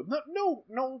 You know,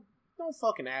 no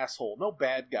fucking asshole, no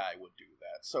bad guy would do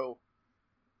that. So,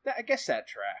 I guess that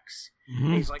tracks." Mm-hmm.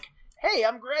 And he's like, "Hey,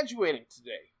 I'm graduating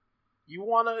today.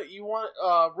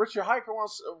 Richard Hiker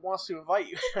wants to invite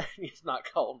you." He's not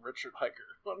calling Richard Hiker.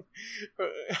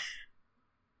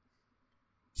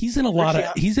 He's in a lot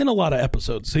of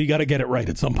episodes, so you got to get it right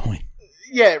at some point.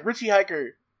 Yeah, Richie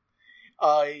Hiker.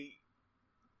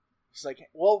 He's like,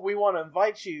 "Well, we want to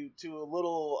invite you to a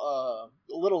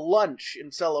little lunch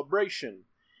in celebration.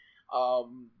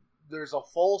 There's a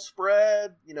full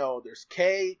spread. You know, there's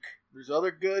cake. There's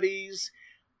other goodies."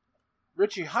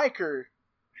 Richie Hiker.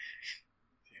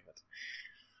 Damn it.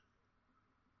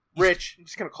 Rich. I'm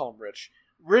just gonna call him Rich.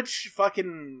 Rich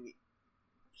fucking.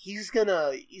 He's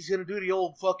gonna do the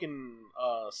old fucking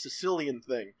Sicilian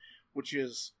thing, which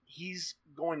is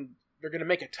they're gonna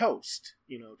make a toast,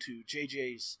 you know, to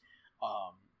JJ's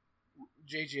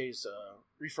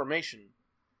reformation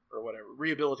or whatever,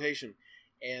 rehabilitation,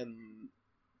 and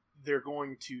they're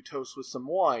going to toast with some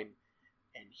wine,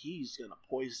 and he's gonna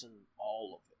poison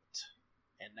all of it.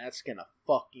 And that's gonna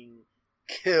fucking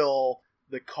kill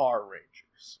the car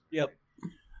rangers. Yep.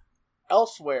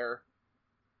 Elsewhere,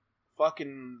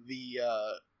 fucking the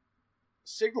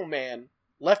signal man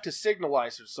left his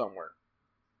signalizer somewhere.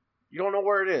 You don't know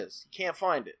where it is. You can't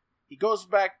find it. He goes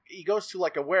to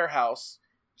like a warehouse.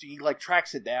 So he like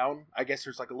tracks it down. I guess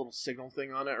there's like a little signal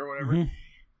thing on it or whatever. Mhm.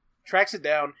 Tracks it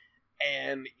down,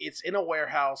 and it's in a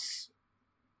warehouse,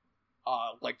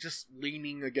 like just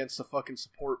leaning against the fucking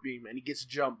support beam, and he gets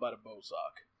jumped by the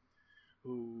Bozak,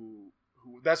 who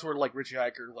that's where like Richie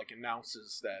Hiker like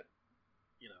announces that,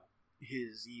 you know,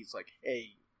 he's like,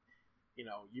 hey, you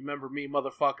know, you remember me,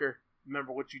 motherfucker?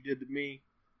 Remember what you did to me?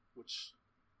 Which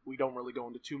we don't really go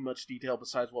into too much detail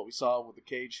besides what we saw with the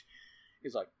cage.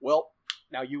 He's like, well,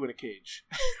 now you in a cage.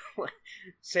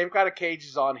 Same kind of cage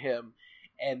is on him,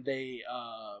 and they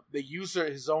use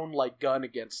his own like gun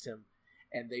against him,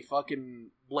 and they fucking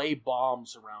lay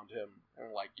bombs around him,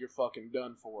 and like, you're fucking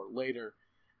done for later.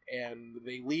 And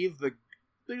they leave the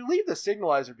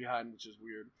signalizer behind, which is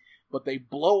weird, but they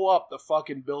blow up the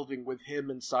fucking building with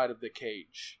him inside of the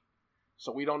cage.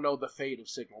 So we don't know the fate of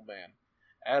Signal Man.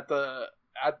 At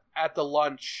the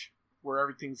lunch where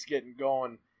everything's getting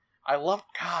going, I love,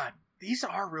 God, these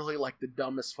are really like the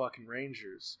dumbest fucking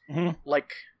Rangers. Mhm.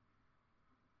 Like,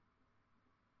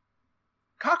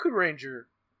 Kaku Ranger,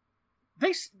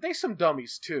 they some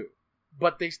dummies too,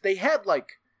 but they had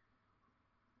like,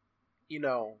 you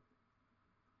know,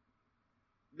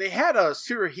 they had a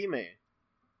Tsuruhime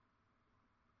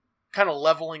kind of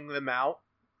leveling them out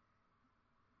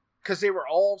because they were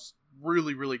all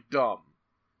really, really dumb,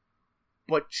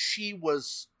 but she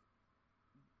was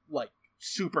like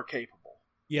super capable.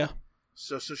 Yeah.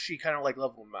 So she kind of like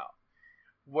leveled them out.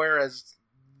 Whereas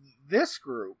this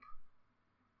group,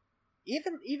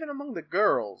 even among the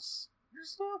girls,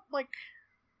 there's not like,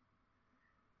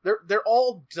 they're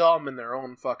all dumb in their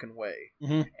own fucking way,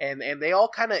 Mhm. and they all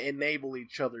kind of enable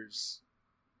each other's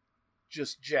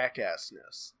just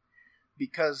jackassness,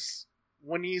 because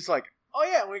when he's like, oh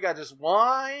yeah, we got this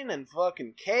wine and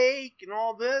fucking cake and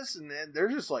all this, and then they're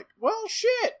just like, well,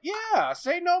 shit, yeah,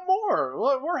 say no more.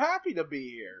 We're happy to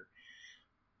be here.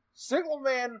 Signal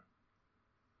Man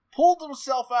pulled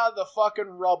himself out of the fucking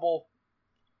rubble,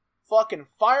 fucking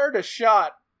fired a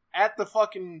shot at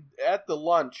the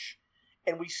lunch,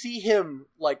 and we see him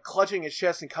like clutching his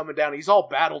chest and coming down. He's all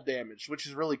battle damaged, which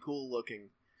is really cool looking.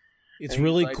 It's And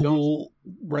really he's like, cool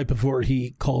right before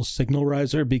he calls Signal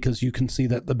Riser, because you can see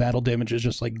that the battle damage is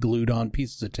just like glued on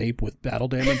pieces of tape with battle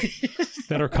damage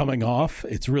that are coming off.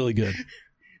 It's really good.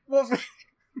 Well,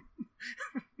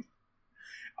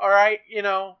 all right, you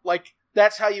know, like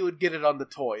that's how you would get it on the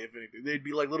toy. If anything, they'd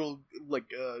be like little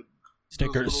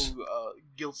Stickers. little,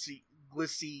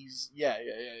 glissies, yeah,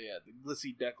 the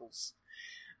glissy decals,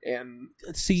 and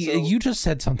See, so- you just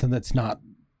said something that's not.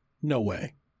 No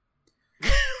way.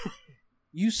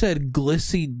 You said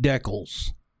glissy decals.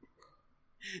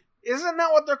 isn't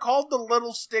that what they're called? The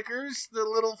little stickers, the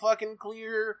little fucking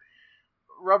clear,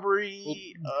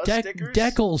 rubbery stickers.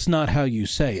 Decals, not how you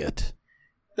say it.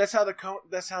 That's how the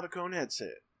Coneheads say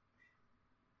it.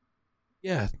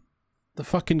 Yeah, the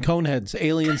fucking coneheads,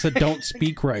 aliens that don't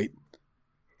speak right.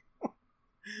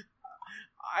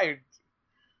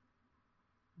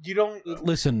 You don't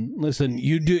Listen.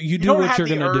 You do don't what have you're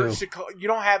the gonna do. urge you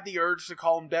don't have the urge to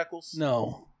call them decals.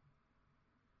 No,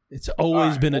 it's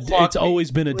always Alright, been well, fuck it's me.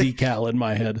 always been a decal in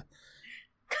my head,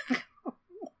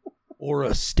 or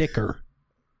a sticker.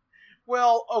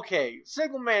 Well, okay.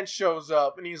 Signal Man shows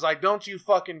up and he's like, "Don't you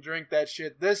fucking drink that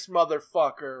shit. This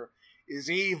motherfucker is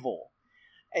evil,"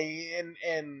 and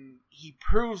he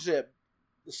proves it.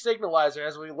 The signalizer,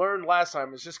 as we learned last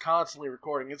time, is just constantly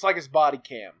recording. It's like his body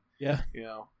cam. Yeah, You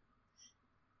know,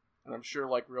 and I'm sure,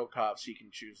 like real cops, he can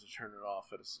choose to turn it off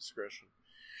at his discretion.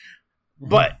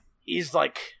 But he's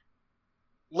like,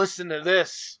 listen to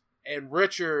this, and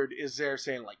Richard is there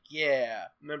saying, like, yeah,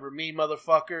 remember me,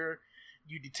 motherfucker?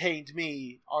 You detained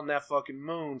me on that fucking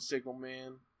moon, Signal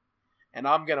Man, and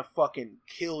I'm gonna fucking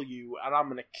kill you, and I'm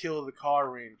gonna kill the Car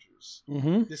Rangers.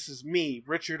 Mm-hmm. This is me,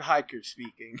 Richard Hiker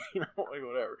speaking, you know, like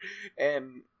whatever.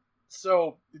 And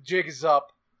so the jig is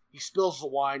up. He spills the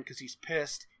wine because he's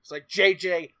pissed. He's like,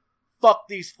 JJ, fuck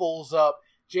these fools up.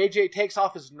 JJ takes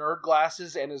off his nerd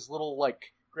glasses and his little,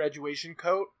 like, graduation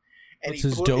coat. And Puts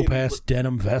his dope-ass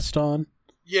denim vest on.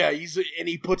 Yeah,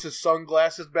 he puts his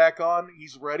sunglasses back on.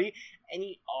 He's ready. And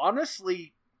he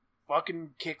honestly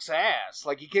fucking kicks ass.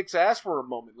 Like, he kicks ass for a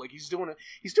moment. Like, he's doing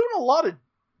a lot of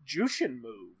Jushin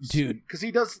moves. Dude. Because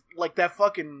he does, like, that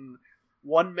fucking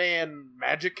one man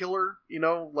magic killer, you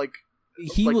know, like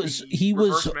He like was the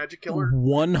reverse magic killer.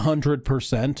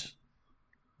 100%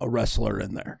 a wrestler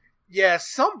in there. Yeah,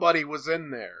 somebody was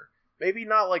in there. Maybe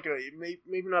not like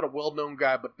maybe not a well-known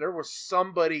guy, but there was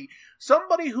somebody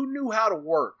who knew how to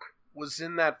work was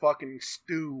in that fucking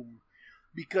stew,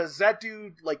 because that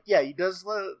dude, like, yeah, he does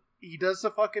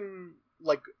the fucking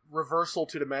like reversal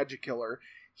to the magic killer.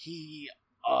 He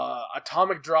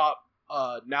atomic drop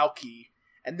Naoki,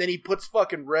 and then he puts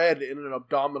fucking Red in an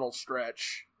abdominal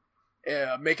stretch,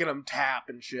 making him tap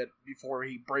and shit before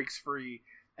he breaks free.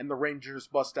 And the Rangers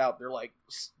bust out. They're like,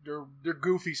 they're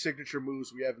goofy signature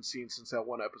moves we haven't seen since that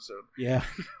one episode. Yeah.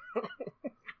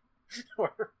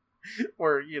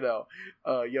 where you know,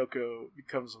 Yoko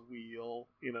becomes a wheel.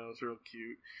 You know, it's real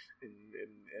cute, and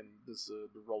this the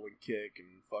rolling kick,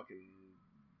 and fucking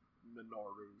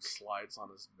Minoru slides on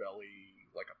his belly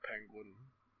like a penguin.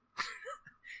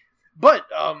 But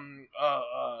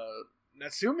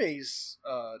Natsume's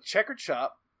checkered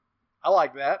shop, I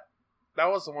like that. That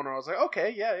was the one where I was like,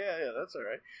 okay, yeah, that's all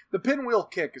right. The pinwheel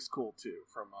kick is cool too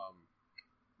from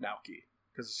Naoki,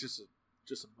 because it's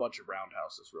just a bunch of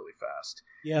roundhouses really fast.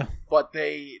 Yeah. But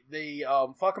they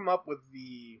fuck him up with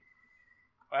the,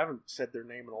 I haven't said their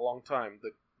name in a long time,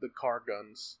 the car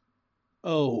guns.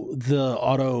 Oh,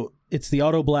 it's the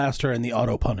Auto Blaster and the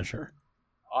Auto Punisher.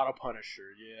 Auto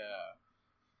Punisher, yeah.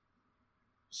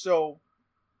 So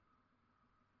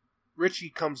Richie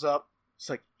comes up. It's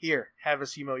like, here, have a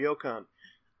Simo Yokon,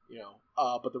 you know.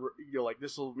 But you're like,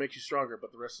 this will make you stronger,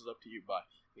 but the rest is up to you. Bye.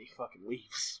 And he fucking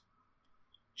leaves.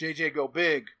 JJ go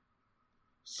big.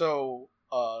 So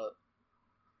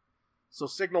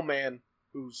Signal Man,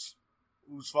 who's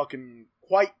fucking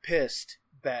quite pissed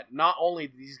that not only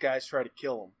did these guys try to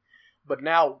kill him, but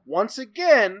now once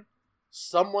again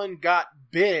someone got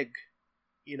big,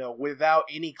 you know, without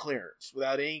any clearance,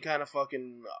 without any kind of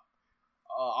fucking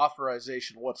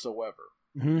authorization whatsoever.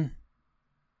 Mm-hmm.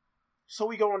 So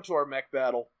we go into our mech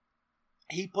battle.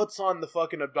 He puts on the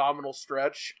fucking abdominal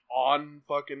stretch on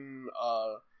fucking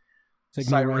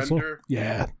Surrender.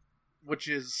 Yeah. Which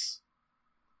is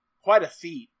quite a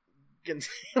feat.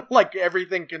 Like,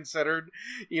 everything considered.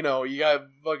 You know, you got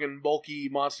fucking bulky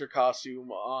monster costume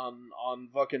on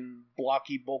fucking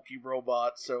blocky, bulky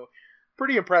robot. So,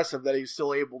 pretty impressive that he's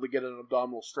still able to get an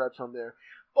abdominal stretch on there.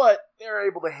 But they're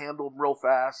able to handle him real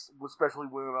fast, especially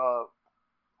when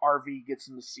RV gets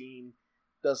in the scene,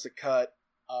 does the cut.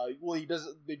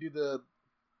 They do the...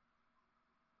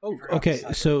 Oh, okay.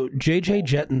 So J.J.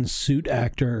 Jetton's suit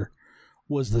actor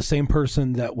was the same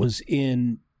person that was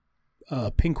in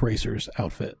Pink Racer's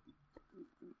outfit.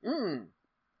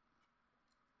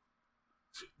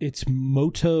 It's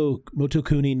Motokuni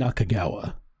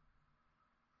Nakagawa.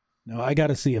 Now, I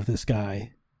gotta see if this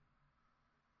guy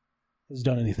has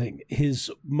done anything.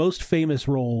 His most famous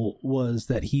role was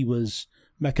that he was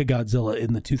Mechagodzilla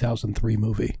in the 2003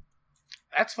 movie.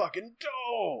 That's fucking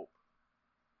dope!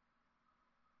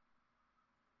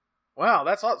 Wow,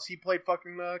 that's awesome. He played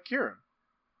fucking Kieran.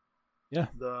 Yeah.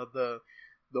 The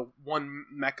one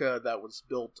mecha that was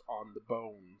built on the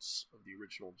bones of the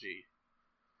original G.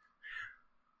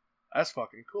 That's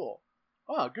fucking cool.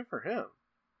 Oh, good for him.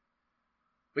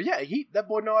 But yeah, that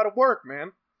boy know how to work,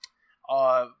 man.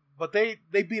 But they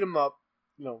beat him up.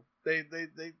 You know, they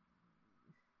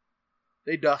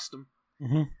dust him.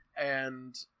 Mm-hmm.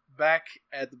 And back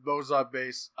at the Bozok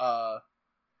base,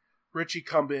 Richie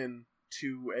come in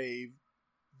to a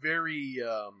very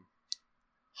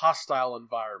hostile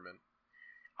environment.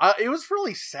 It was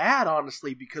really sad,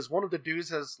 honestly, because one of the dudes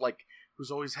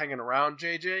who's always hanging around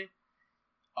JJ,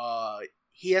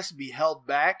 he has to be held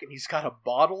back, and he's got a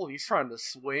bottle, and he's trying to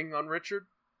swing on Richard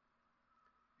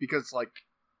because, like,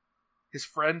 his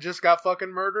friend just got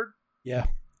fucking murdered. Yeah.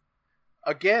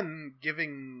 Again,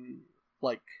 giving,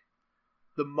 like,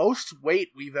 the most weight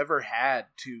we've ever had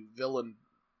to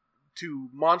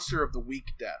Monster of the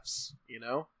Week deaths, you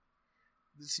know?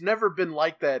 It's never been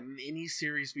like that in any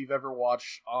series we've ever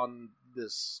watched on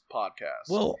this podcast.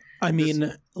 Well, I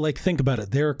mean, like, think about it.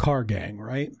 They're a car gang,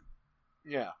 right?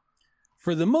 Yeah.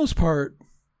 For the most part,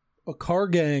 a car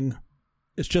gang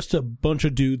is just a bunch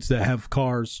of dudes that have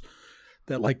cars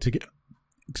that like to get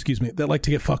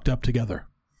fucked up together.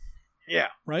 Yeah.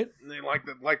 Right? And they like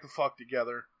to fuck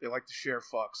together. They like to share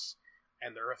fucks.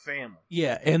 And they're a family.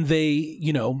 Yeah, and they,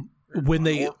 you know,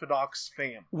 Orthodox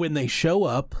family. When they show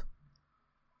up,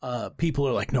 people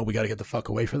are like, no, we got to get the fuck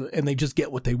away from them. And they just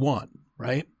get what they want,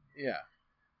 right? Yeah.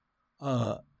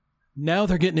 Now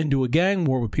they're getting into a gang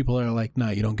war where people are like, nah,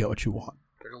 you don't get what you want.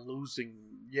 They're losing.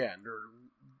 Yeah, and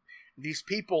these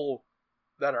people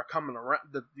that are coming around,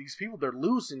 these people they're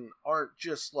losing aren't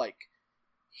just like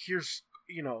here's,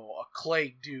 a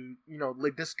clay dude,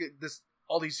 like this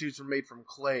all these suits are made from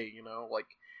clay,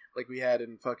 like we had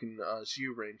in fucking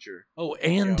Shield Ranger. Oh,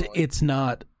 and like, it's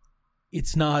not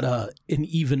an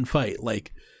even fight.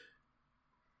 Like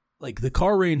the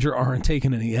Car Ranger aren't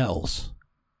taking any L's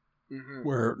mhm.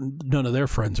 where none of their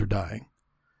friends are dying.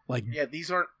 Like, Yeah, these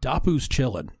aren't Dapu's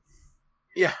chilling.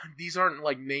 these aren't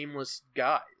like nameless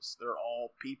guys. They're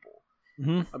all people.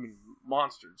 Mm-hmm. I mean,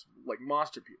 monsters, like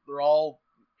monster people. They're all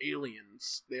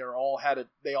aliens. They all had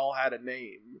a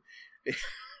name. I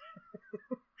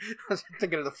was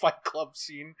thinking of the Fight Club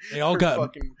scene. They all where got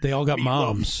fucking Meatloaf-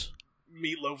 moms.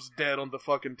 Meatloaf's dead on the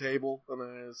fucking table, and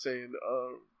then saying,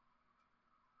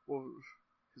 well,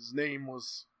 his name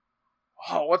was,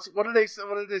 what did they say?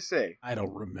 What did they say? I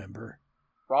don't remember.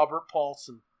 Robert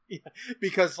Paulson. Yeah,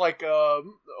 because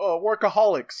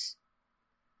Workaholics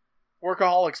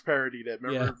parodied it.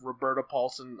 Remember Yeah. Roberta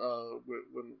Paulson?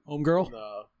 When Homegirl?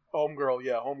 Homegirl,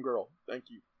 yeah, Homegirl. Thank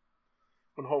you.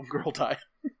 When Homegirl died,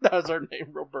 that was her name,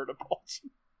 Roberta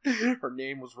Paulson. Her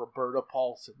name was Roberta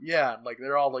Paulson. Yeah, like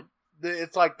they're all like,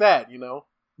 it's like that,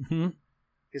 Mm-hmm.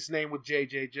 His name was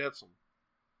J.J. Jetson.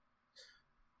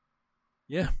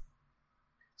 Yeah.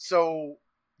 So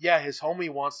yeah, his homie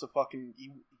wants to fucking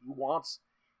he wants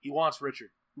Richard.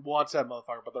 He wants that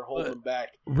motherfucker, but they're holding him back.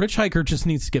 Rich Hiker just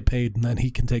needs to get paid and then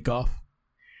he can take off.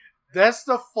 That's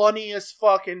the funniest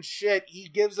fucking shit. He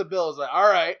gives a bill. He's like, all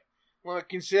right, well,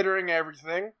 considering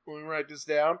everything, let me write this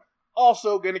down.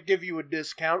 Also gonna give you a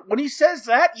discount. When he says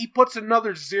that, he puts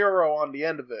another 0 on the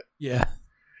end of it. Yeah.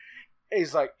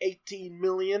 He's like, 18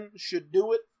 million should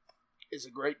do it. It's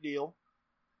a great deal.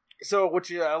 So,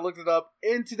 I looked it up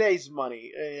in today's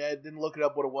money. I didn't look it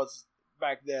up what it was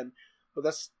back then, but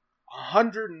that's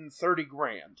 130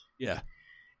 grand. Yeah.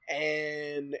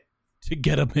 And To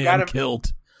get a man Got him-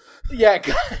 killed. yeah,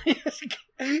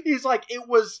 he's like, it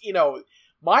was,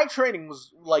 my training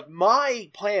was, like,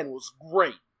 my plan was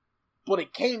great, but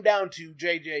it came down to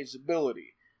JJ's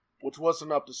ability, which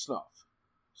wasn't up to snuff.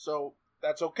 So,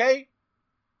 that's okay.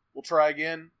 We'll try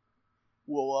again.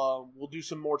 We'll do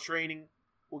some more training.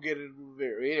 We'll get it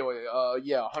there. Anyway,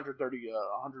 130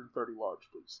 large,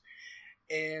 please.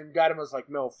 And Gaiden was like,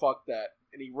 no, fuck that.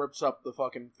 And he rips up the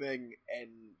fucking thing and,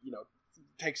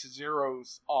 takes the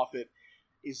zeros off it.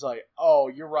 He's like, oh,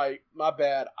 you're right. My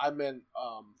bad. I meant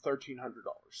 $1,300.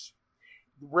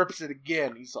 Rips it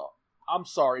again. He's like, I'm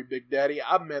sorry, Big Daddy.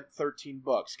 I meant $13.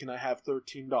 Can I have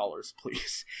 $13,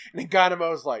 please? And then Gaiden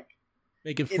was like,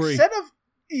 Make it free. instead of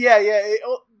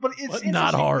but it's But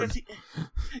not hard.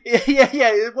 Yeah.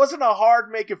 It wasn't a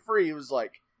hard make it free. It was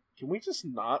like, can we just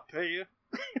not pay you?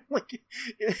 Like,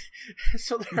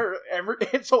 so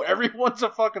everyone's a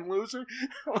fucking loser.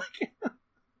 Like,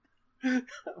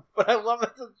 but I love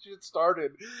that shit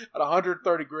started at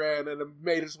 130 grand and it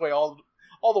made its way all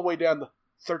the way down to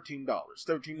 $13.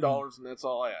 $13, and that's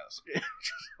all I ask.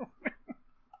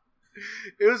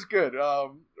 It was good.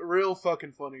 Real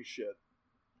fucking funny shit.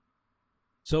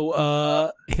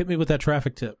 So, hit me with that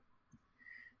traffic tip.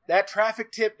 That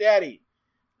traffic tip, Daddy.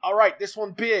 All right, this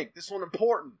one big. This one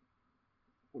important.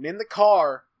 When in the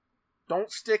car,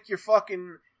 don't stick your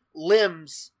fucking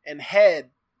limbs and head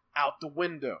out the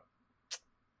window.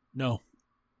 No.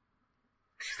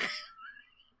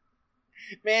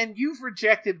 Man, you've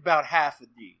rejected about half of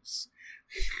these.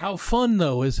 How fun,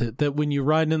 though, is it that when you're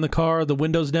riding in the car, the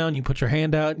window's down, you put your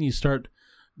hand out and you start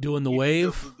doing the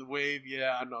wave? The wave,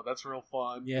 yeah, I know. That's real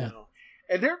fun. Yeah.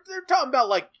 And they're talking about,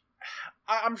 like,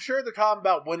 I'm sure they're talking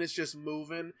about when it's just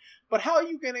moving, but how are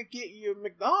you going to get your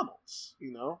McDonald's,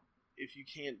 if you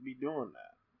can't be doing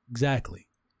that? Exactly.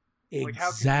 Like, how can you-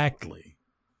 Exactly.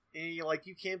 And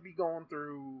you can't be going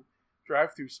through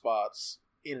drive-through spots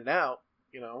in and out,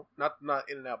 not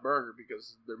in and out burger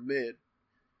because they're mid.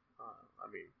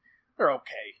 They're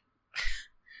okay.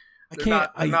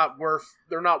 They're not worth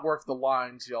the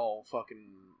lines y'all fucking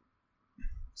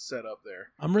set up there.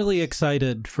 I'm really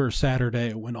excited for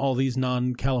Saturday when all these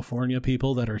non-California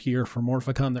people that are here for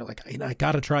Morphicon, they're like, I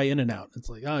gotta try In-N-Out. It's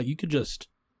like, you could just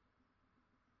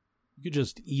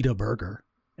eat a burger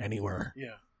anywhere.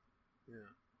 Yeah.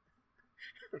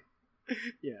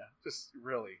 Yeah, just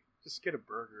get a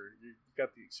burger. You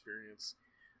got the experience.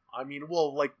 I mean,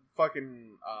 well, like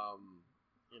fucking,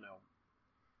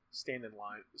 stand in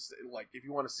line. Like, if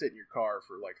you want to sit in your car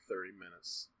for like 30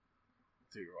 minutes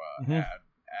to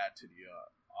add to the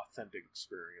authentic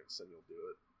experience, then you'll do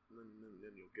it. And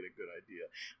then you'll get a good idea.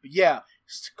 But yeah,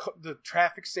 the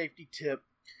traffic safety tip: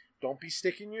 don't be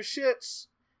sticking your shits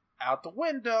out the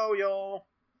window, y'all.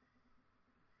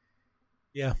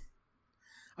 Yeah.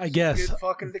 I guess. Get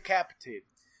fucking decapitated.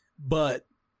 But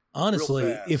Honestly,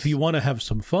 real fast. if you want to have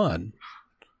some fun,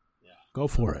 Yeah. go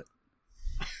for it.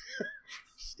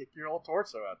 Stick your whole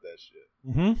torso out that shit.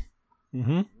 Mm-hmm.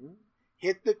 Mm-hmm.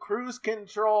 Hit the cruise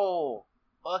control.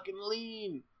 Fucking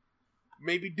lean.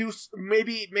 Maybe you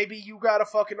got a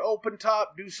fucking open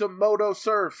top. Do some moto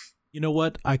surf. You know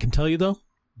what? I can tell you, though,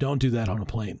 don't do that on a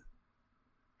plane.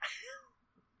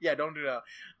 Yeah, don't do that.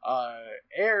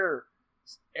 Air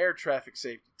traffic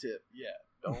safety tip. Yeah,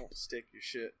 don't stick your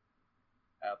shit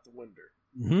out the window.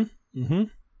 Mm-hmm. Mm-hmm.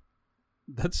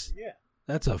 That's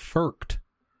a FERCT.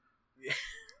 Yeah.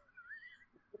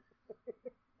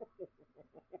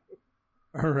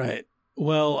 All right.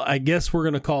 Well, I guess we're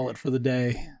going to call it for the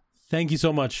day. Thank you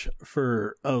so much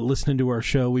for listening to our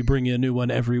show. We bring you a new one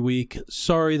every week.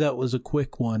 Sorry that was a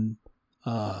quick one.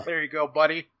 There you go,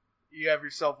 buddy. You have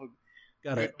yourself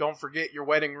Got it. Don't forget your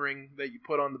wedding ring that you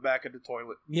put on the back of the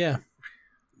toilet. Yeah.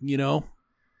 You know,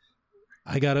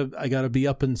 I gotta be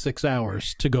up in 6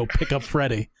 hours to go pick up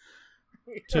Freddie,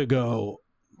 to go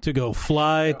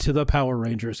fly to the Power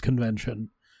Rangers convention,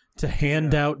 to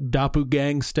hand out Dapu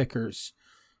Gang stickers.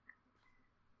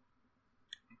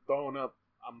 I'm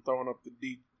throwing up the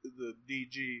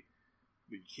DG,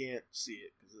 but you can't see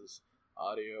it because it's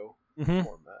audio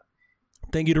format.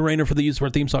 Thank you to Rainer for the use of our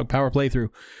theme song, Power Playthrough.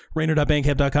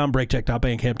 Rainer.bandcamp.com,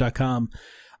 breakcheck.bandcamp.com.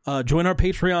 Join our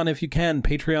Patreon if you can,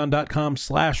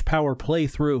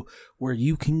 patreon.com/powerplaythrough, where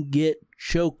you can get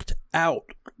choked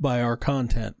out by our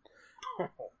content. Oh,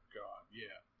 God,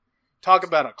 yeah. Talk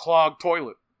about a clogged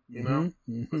toilet, you know?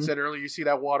 Mm-hmm. I said earlier, you see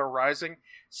that water rising?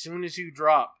 As soon as you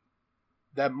drop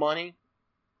that money,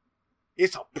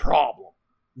 it's a problem.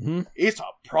 Mm-hmm. It's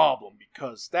a problem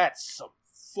because that's some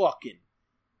fucking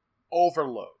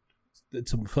overload.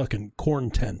 It's some fucking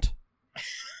corn tent.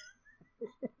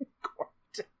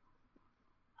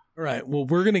 All right, well,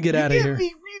 we're going to get out of here.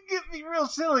 You get me real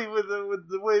silly with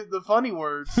the funny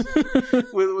words.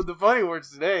 with the funny words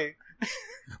today.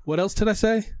 What else did I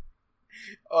say?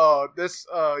 You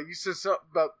said something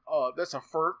about, that's a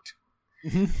FERCT.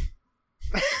 Mm-hmm.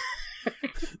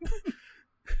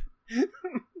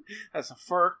 That's a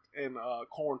FERCT and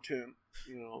corn tin.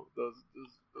 You know, those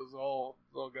all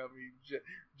got me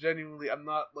genuinely. I'm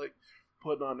not like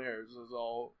putting on airs. It's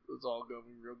all got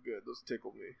me real good. Those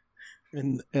tickle me.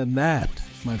 And that,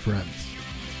 my friends,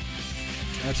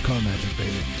 that's car magic,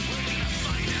 baby.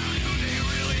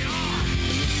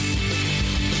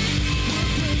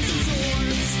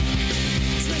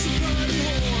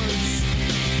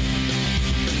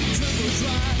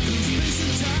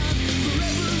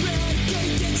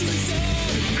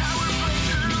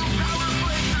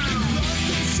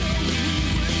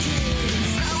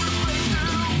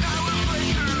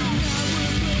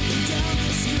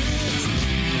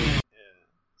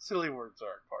 Silly words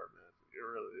are part, man. It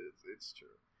really is. It's true.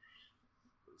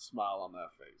 Put a smile on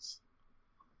that face.